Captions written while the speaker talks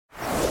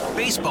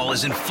Baseball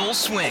is in full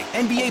swing.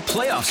 NBA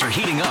playoffs are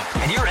heating up,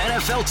 and your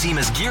NFL team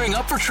is gearing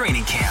up for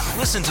training camp.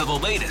 Listen to the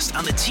latest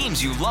on the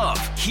teams you love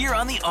here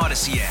on the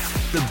Odyssey app.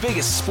 The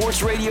biggest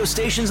sports radio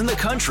stations in the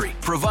country,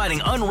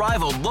 providing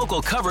unrivaled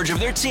local coverage of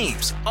their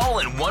teams, all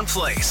in one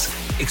place.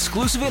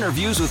 Exclusive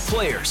interviews with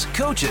players,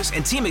 coaches,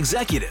 and team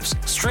executives,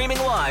 streaming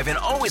live and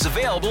always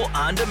available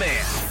on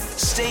demand.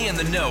 Stay in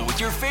the know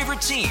with your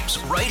favorite teams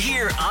right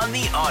here on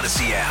the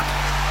Odyssey app.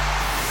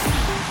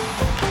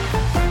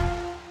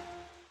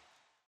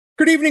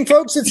 Good evening,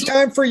 folks. It's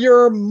time for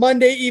your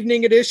Monday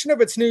evening edition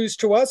of It's News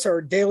to Us,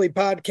 our daily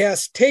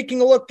podcast,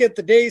 taking a look at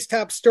the day's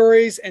top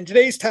stories. And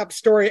today's top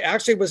story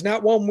actually was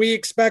not one we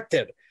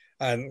expected.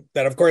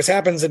 That, of course,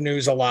 happens in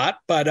news a lot.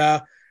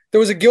 But there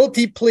was a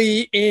guilty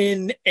plea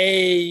in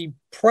a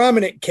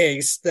prominent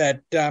case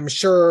that I'm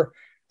sure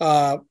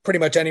pretty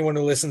much anyone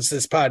who listens to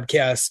this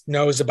podcast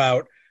knows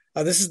about.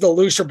 This is the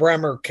Lucia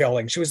Bremer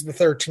killing. She was the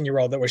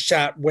 13-year-old that was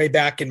shot way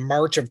back in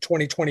March of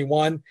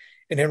 2021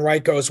 in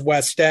Henrico's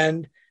West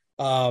End.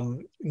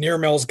 Near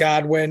Mills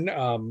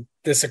Godwin.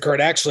 This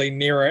occurred actually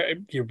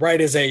right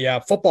as a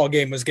football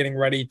game was getting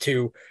ready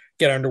to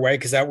get underway,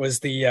 because that was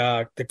the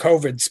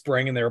COVID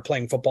spring, and they were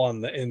playing football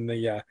in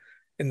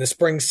the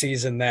spring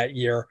season that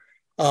year.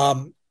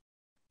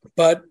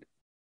 But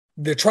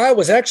the trial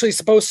was actually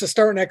supposed to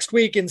start next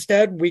week.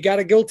 Instead, we got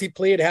a guilty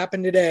plea. It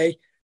happened today.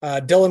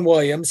 Dylan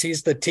Williams,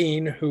 he's the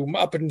teen whom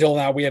up until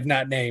now we have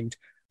not named,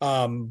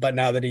 but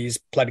now that he's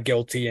pled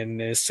guilty and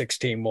is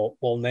 16,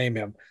 we'll name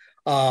him.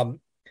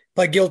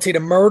 Pled guilty to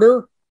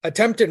murder,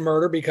 attempted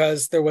murder,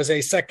 because there was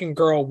a second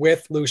girl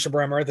with Lucia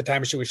Bremer at the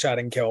time she was shot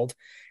and killed,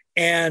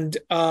 and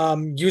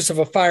use of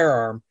a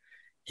firearm.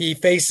 He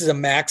faces a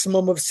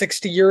maximum of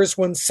 60 years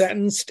when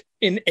sentenced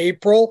in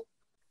April.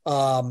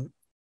 The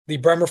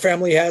Bremer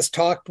family has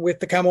talked with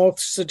the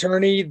Commonwealth's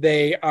attorney.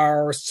 They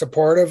are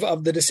supportive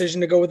of the decision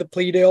to go with a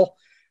plea deal.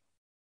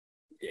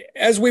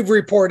 As we've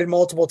reported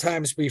multiple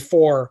times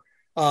before,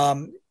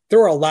 there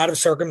were a lot of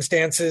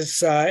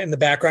circumstances in the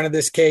background of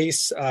this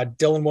case.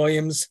 Dylan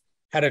Williams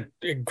had an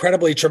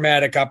incredibly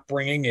traumatic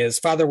upbringing. His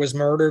father was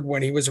murdered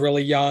when he was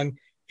really young.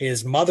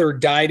 His mother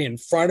died in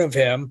front of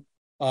him,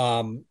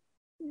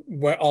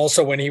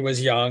 also when he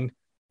was young.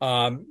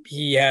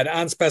 He had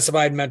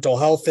unspecified mental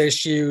health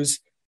issues.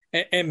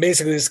 And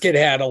basically, this kid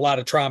had a lot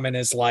of trauma in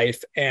his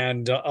life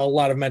and a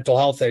lot of mental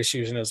health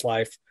issues in his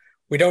life.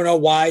 We don't know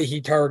why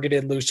he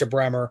targeted Lucia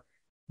Bremer,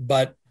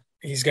 but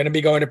he's going to be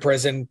going to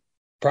prison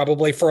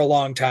probably for a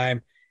long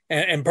time.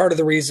 And part of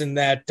the reason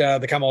that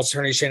the Commonwealth's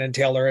attorney, Shannon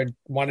Taylor, had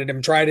wanted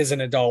him tried as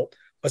an adult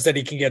was that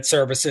he can get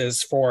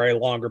services for a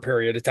longer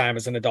period of time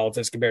as an adult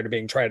as compared to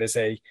being tried as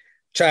a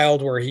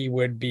child, where he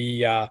would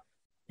be,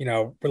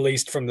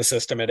 released from the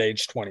system at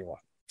age 21.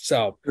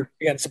 So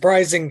again,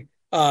 surprising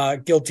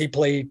guilty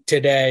plea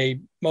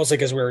today, mostly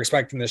because we were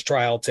expecting this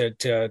trial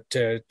to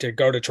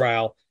go to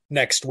trial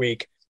next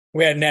week.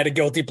 We hadn't had a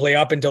guilty plea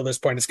up until this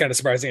point. It's kind of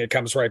surprising it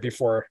comes right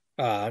before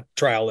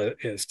trial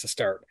is to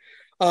start.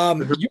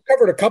 You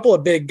covered a couple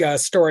of big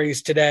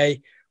stories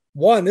today.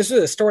 One, this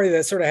is a story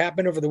that sort of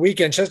happened over the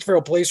weekend.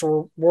 Chesterfield police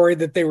were worried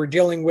that they were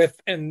dealing with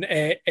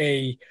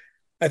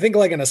I think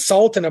like an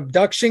assault and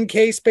abduction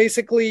case,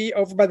 basically,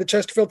 over by the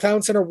Chesterfield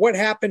Town Center. What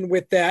happened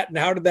with that, and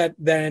how did that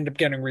then end up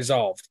getting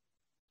resolved?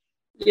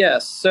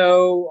 Yes.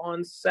 So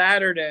on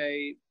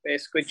Saturday,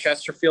 basically,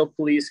 Chesterfield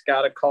police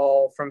got a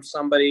call from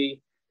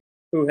somebody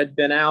who had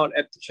been out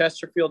at the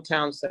Chesterfield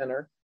Town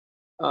Center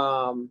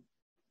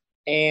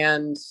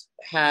and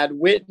had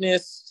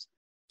witnessed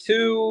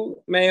two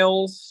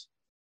males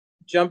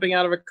jumping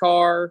out of a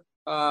car,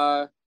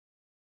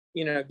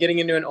 getting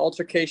into an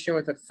altercation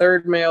with a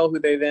third male, who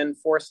they then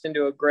forced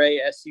into a gray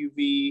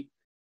SUV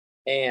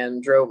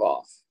and drove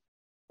off.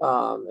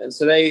 And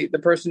so the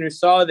person who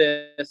saw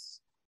this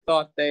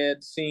thought they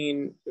had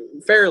seen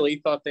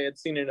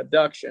an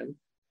abduction,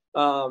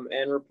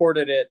 and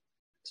reported it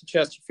to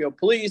Chesterfield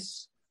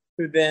police,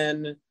 who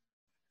then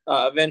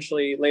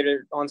eventually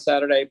later on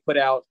Saturday put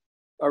out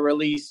a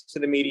release to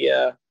the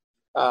media,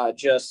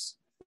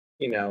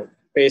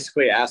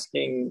 basically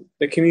asking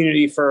the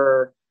community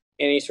for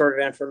any sort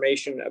of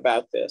information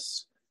about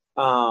this.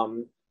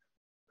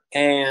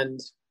 And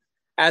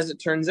as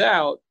it turns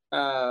out,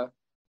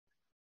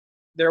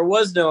 there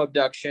was no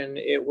abduction.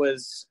 It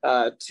was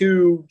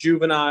two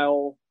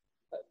juvenile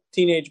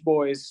teenage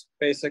boys,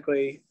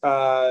 basically,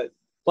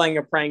 playing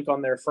a prank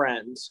on their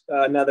friends,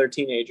 another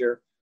teenage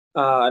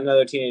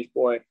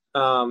boy.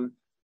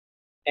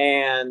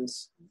 And,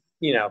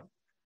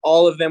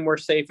 all of them were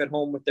safe at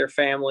home with their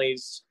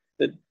families.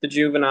 The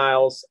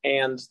juveniles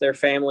and their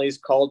families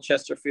called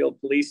Chesterfield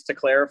police to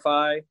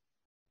clarify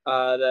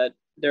that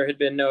there had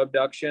been no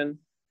abduction.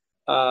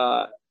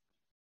 But,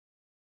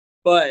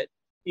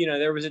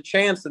 there was a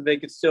chance that they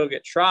could still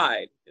get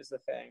tried, is the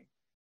thing.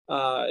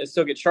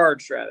 Still get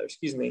charged, rather,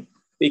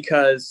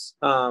 because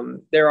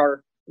there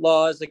are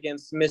laws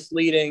against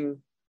misleading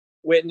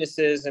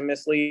witnesses and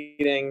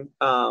misleading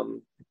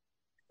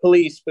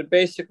police, but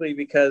basically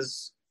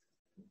because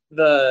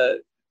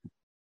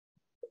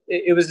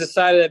it was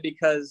decided that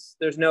because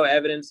there's no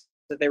evidence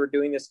that they were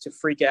doing this to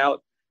freak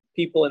out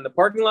people in the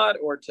parking lot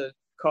or to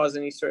cause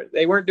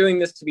they weren't doing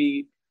this to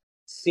be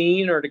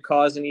seen or to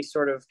cause any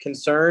sort of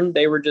concern.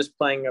 They were just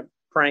playing a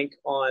prank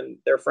on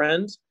their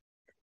friends.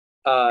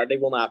 They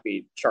will not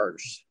be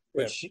charged,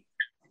 which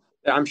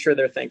I'm sure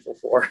they're thankful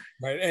for.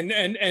 Right.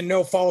 And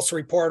no false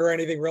report or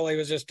anything, really. It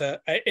was just a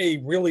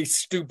really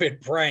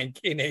stupid prank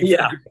in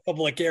a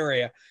public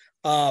area.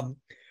 What's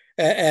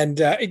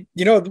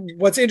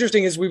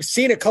interesting is we've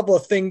seen a couple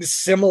of things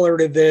similar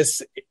to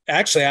this,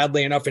 actually,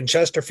 oddly enough, in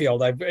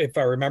Chesterfield, if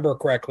I remember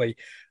correctly,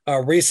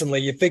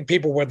 recently. You think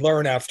people would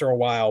learn after a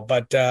while,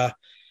 but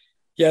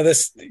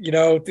this,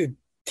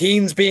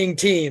 teens being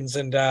teens,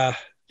 and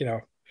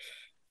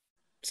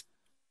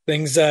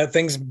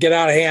things get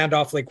out of hand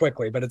awfully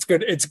quickly. But it's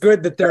good. It's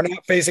good that they're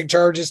not facing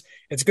charges.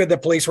 It's good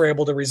that police were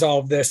able to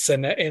resolve this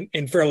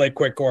in fairly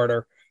quick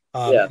order.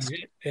 Yes.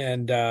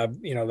 And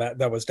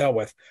that was dealt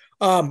with.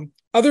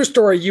 Other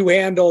story you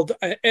handled,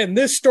 and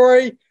this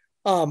story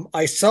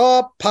I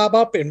saw pop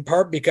up in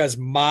part because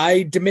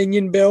my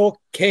Dominion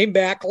bill came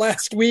back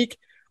last week.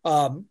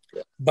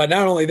 But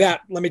not only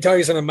that, let me tell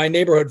you something. My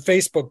neighborhood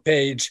Facebook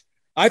page,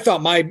 I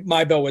thought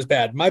my bill was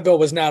bad. My bill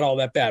was not all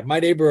that bad. My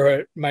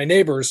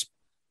neighbors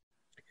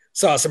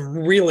saw some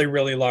really,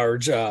 really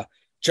large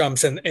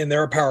jumps in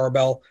their power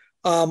bill.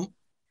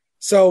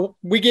 So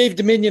we gave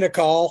Dominion a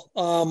call.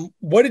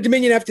 What did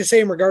Dominion have to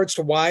say in regards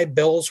to why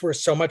bills were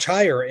so much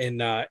higher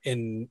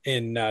in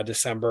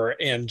December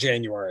and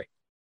January?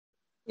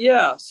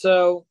 Yeah.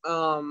 So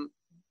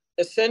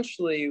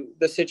essentially,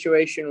 the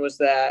situation was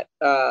that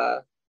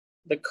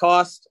the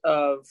cost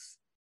of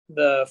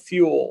the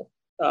fuel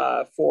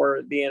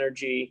for the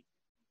energy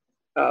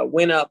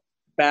went up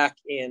back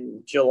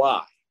in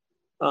July.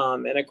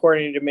 And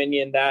according to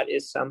Dominion, that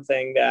is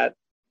something that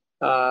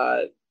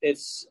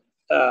it's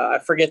I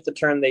forget the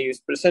term they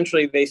use, but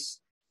essentially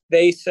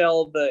they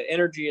sell the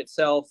energy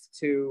itself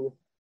to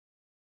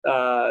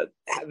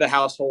the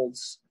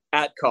households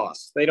at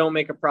cost. They don't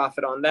make a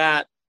profit on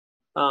that.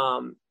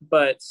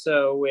 But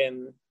so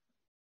when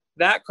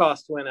that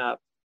cost went up,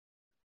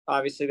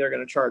 obviously they're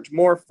going to charge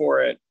more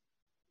for it.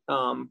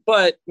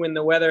 But when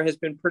the weather has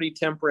been pretty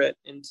temperate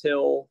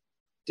until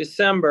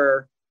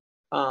December,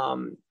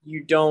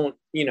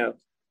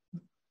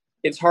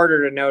 it's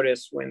harder to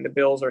notice when the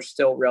bills are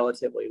still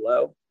relatively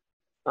low.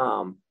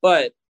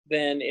 But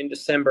then in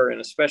December,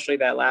 and especially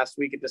that last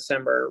week of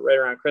December, right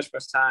around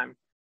Christmas time,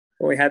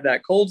 when we had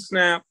that cold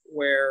snap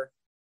where,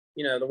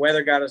 the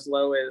weather got as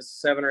low as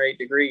 7 or 8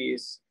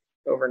 degrees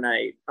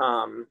overnight,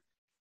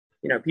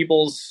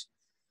 people's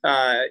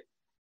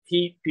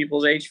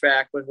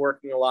HVAC was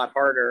working a lot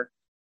harder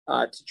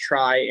to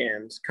try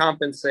and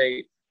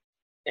compensate.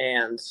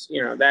 And,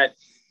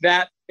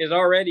 that is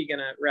already going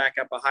to rack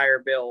up a higher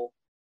bill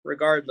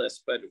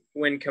regardless. But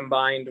when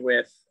combined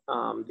with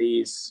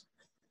these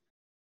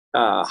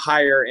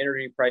higher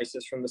energy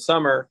prices from the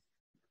summer,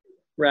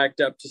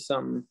 racked up to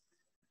some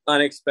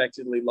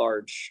unexpectedly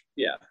large,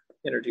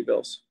 energy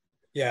bills.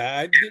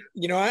 Yeah,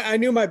 I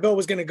knew my bill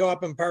was going to go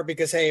up in part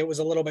because, hey, it was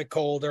a little bit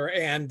colder,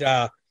 and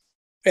I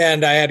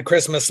had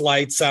Christmas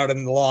lights out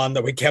in the lawn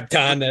that we kept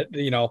on at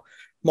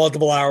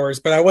multiple hours.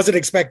 But I wasn't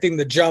expecting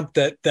the jump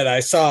that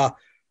I saw.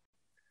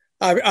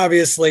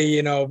 Obviously,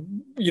 you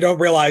don't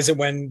realize it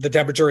when the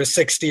temperature is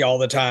 60 all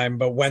the time,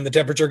 but when the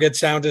temperature gets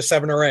down to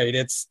 7 or 8,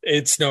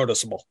 it's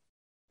noticeable.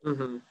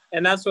 Mm-hmm.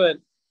 And that's what,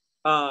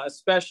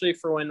 especially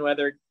for when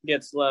weather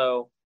gets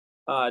low,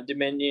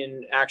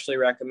 Dominion actually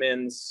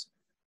recommends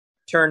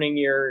turning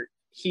your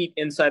heat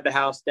inside the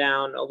house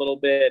down a little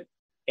bit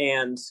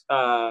and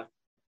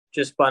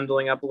just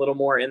bundling up a little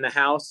more in the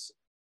house,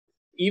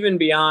 even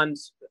beyond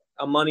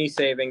a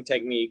money-saving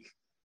technique.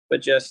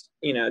 But just,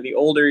 the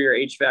older your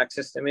HVAC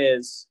system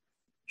is,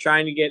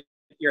 trying to get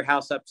your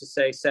house up to,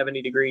 say,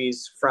 70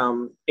 degrees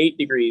from 8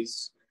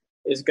 degrees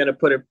is going to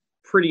put a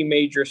pretty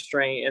major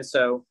strain. And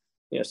so,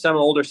 some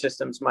older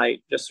systems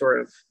might just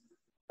sort of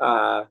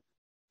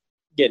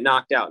get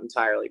knocked out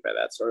entirely by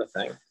that sort of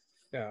thing.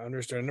 Yeah,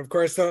 understood. And of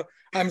course,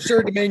 I'm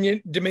sure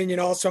Dominion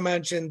also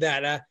mentioned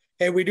that,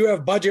 hey, we do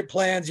have budget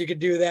plans. You could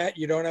do that.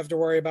 You don't have to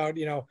worry about,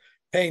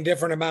 paying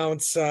different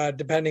amounts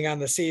depending on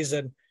the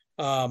season.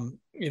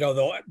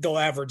 They'll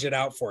average it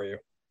out for you.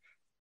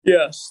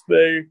 Yes,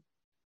 they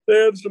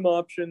have some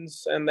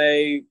options, and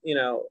they,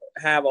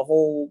 have a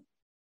whole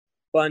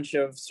bunch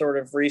of sort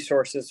of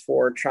resources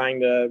for trying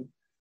to,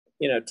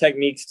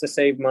 techniques to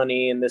save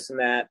money and this and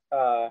that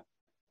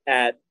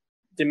at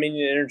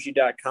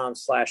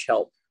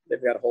dominionenergy.com/help.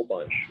 They've got a whole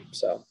bunch.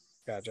 So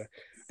gotcha.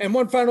 And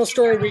one final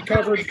story we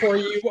covered for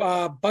you,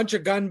 a bunch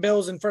of gun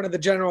bills in front of the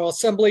General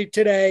Assembly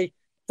today.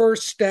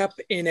 First step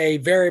in a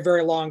very,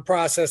 very long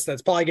process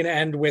that's probably going to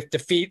end with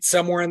defeat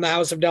somewhere in the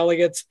House of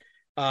Delegates.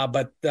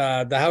 But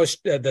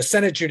the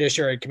Senate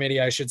Judiciary Committee,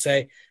 I should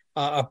say,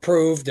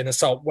 approved an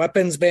assault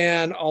weapons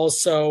ban.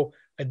 Also,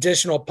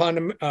 additional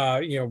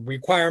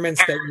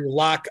requirements that you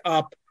lock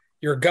up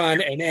your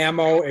gun and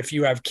ammo if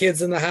you have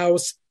kids in the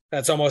house.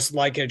 That's almost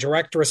like a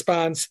direct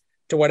response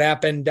to what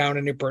happened down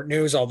in Newport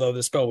News, although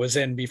this bill was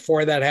in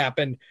before that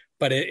happened.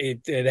 but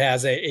it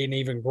has an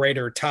even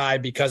greater tie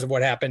because of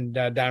what happened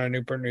down in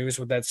Newport News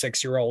with that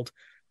 6-year-old.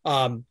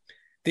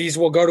 These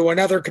will go to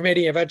another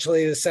committee,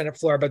 eventually the Senate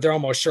floor, but they're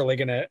almost surely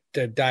going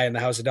to die in the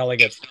House of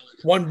Delegates.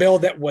 One bill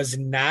that was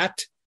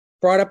not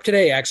brought up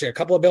today, actually a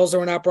couple of bills that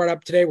were not brought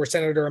up today, were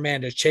Senator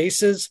Amanda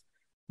Chase's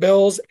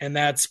bills, and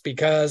that's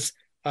because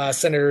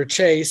Senator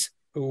Chase,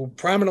 who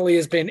prominently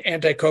has been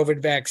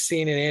anti-COVID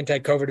vaccine and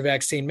anti-COVID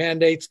vaccine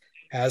mandates,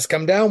 has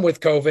come down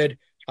with COVID.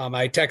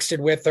 I texted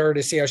with her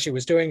to see how she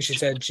was doing. She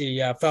said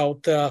she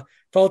felt a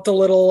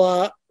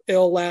little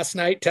ill last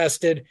night,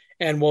 tested,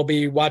 and will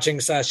be watching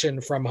session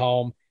from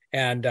home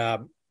and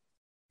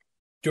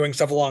doing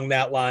stuff along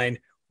that line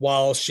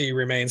while she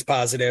remains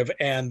positive,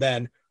 and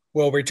then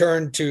will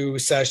return to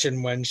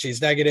session when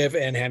she's negative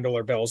and handle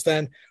her bills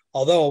then.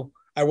 Although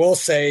I will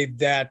say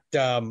that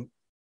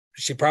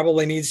she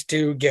probably needs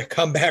to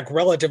come back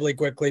relatively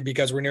quickly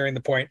because we're nearing the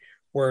point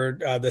where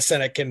the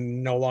Senate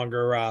can no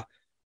longer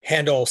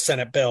handle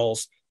Senate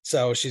bills.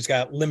 So she's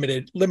got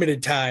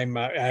limited time.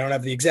 I don't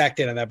have the exact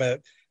date on that,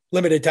 but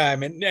limited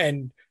time.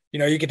 And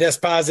you can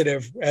test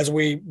positive, as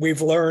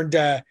we've learned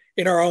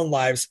in our own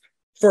lives,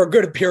 for a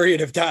good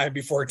period of time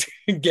before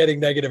getting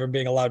negative and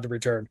being allowed to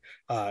return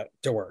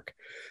to work.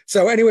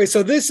 So anyway,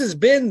 this has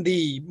been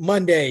the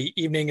Monday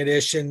evening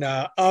edition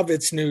of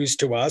It's News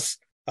to Us.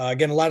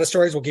 Again, a lot of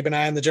stories. We'll keep an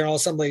eye on the General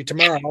Assembly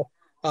tomorrow.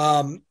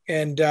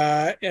 And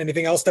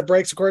anything else that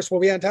breaks, of course,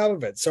 we'll be on top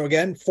of it. So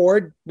again,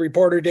 Ford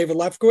reporter David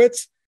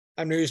Lefkowitz,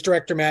 I'm News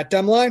Director Matt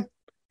Demline,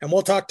 and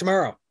we'll talk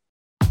tomorrow.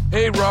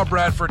 Hey, Rob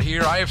Bradford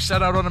here. I have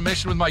set out on a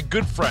mission with my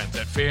good friends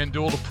at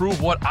FanDuel to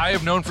prove what I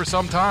have known for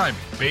some time.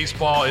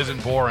 Baseball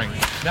isn't boring.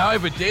 Now I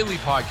have a daily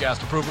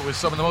podcast to prove it with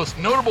some of the most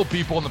notable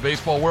people in the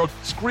baseball world,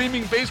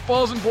 screaming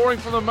baseball isn't boring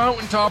from the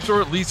mountaintops,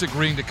 or at least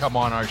agreeing to come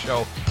on our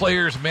show.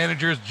 Players,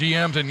 managers,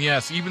 GMs, and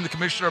yes, even the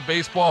commissioner of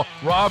baseball,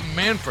 Rob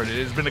Manfred.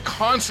 It has been a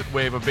constant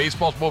wave of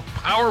baseball's most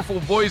powerful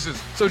voices.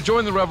 So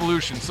join the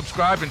revolution.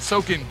 Subscribe and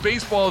soak in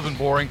Baseball Isn't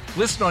Boring.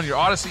 Listen on your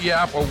Odyssey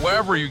app or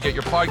wherever you get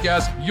your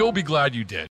podcasts. You'll be glad you did.